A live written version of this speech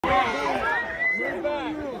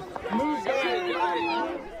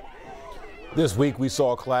This week we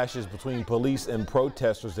saw clashes between police and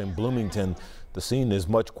protesters in Bloomington. The scene is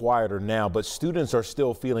much quieter now, but students are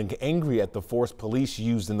still feeling angry at the force police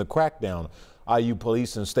used in the crackdown. IU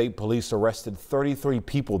police and state police arrested 33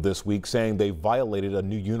 people this week, saying they violated a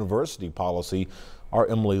new university policy. Our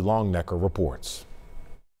Emily Longnecker reports.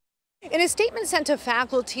 In a statement sent to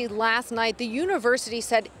faculty last night, the university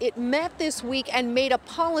said it met this week and made a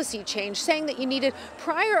policy change, saying that you needed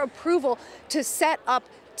prior approval to set up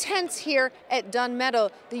tents here at Dunn Meadow.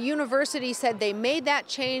 The university said they made that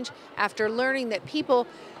change after learning that people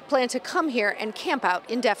plan to come here and camp out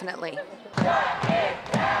indefinitely.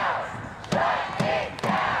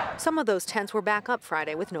 Some of those tents were back up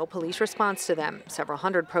Friday with no police response to them. Several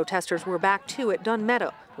hundred protesters were back too at Dunn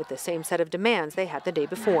Meadow with the same set of demands they had the day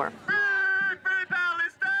before.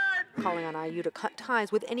 Calling on IU to cut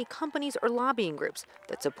ties with any companies or lobbying groups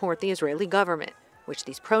that support the Israeli government, which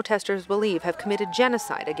these protesters believe have committed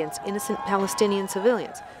genocide against innocent Palestinian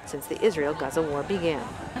civilians since the Israel-Gaza war began.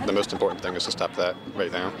 The most important thing is to stop that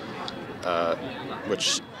right now,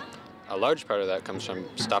 which a large part of that comes from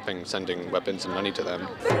stopping sending weapons and money to them.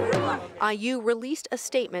 IU released a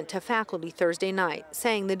statement to faculty Thursday night,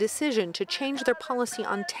 saying the decision to change their policy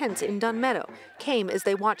on tents in Dunn Meadow came as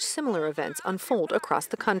they watched similar events unfold across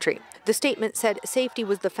the country. The statement said safety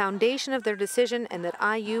was the foundation of their decision and that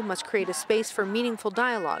IU must create a space for meaningful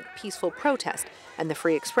dialogue, peaceful protest, and the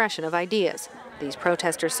free expression of ideas. These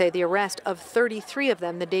protesters say the arrest of 33 of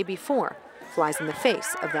them the day before flies in the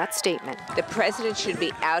face of that statement. The president should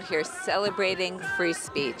be out here celebrating free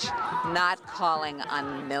speech, not calling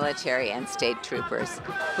on military and state troopers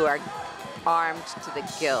who are armed to the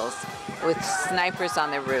gills with snipers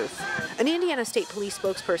on the roof. An Indiana State Police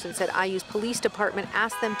spokesperson said IU's police department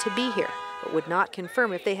asked them to be here, but would not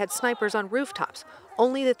confirm if they had snipers on rooftops,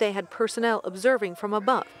 only that they had personnel observing from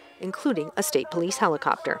above, including a state police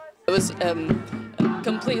helicopter. It was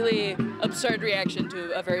completely absurd reaction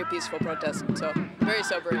to a very peaceful protest, so very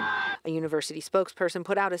sobering. A university spokesperson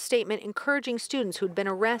put out a statement encouraging students who'd been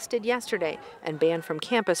arrested yesterday and banned from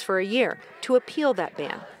campus for a year to appeal that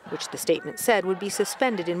ban, which the statement said would be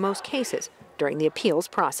suspended in most cases during the appeals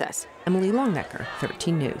process. Emily Longnecker,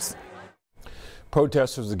 13 News.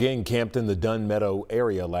 Protesters again camped in the Dunn Meadow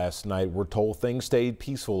area last night. We're told things stayed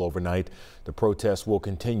peaceful overnight. The protests will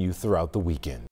continue throughout the weekend.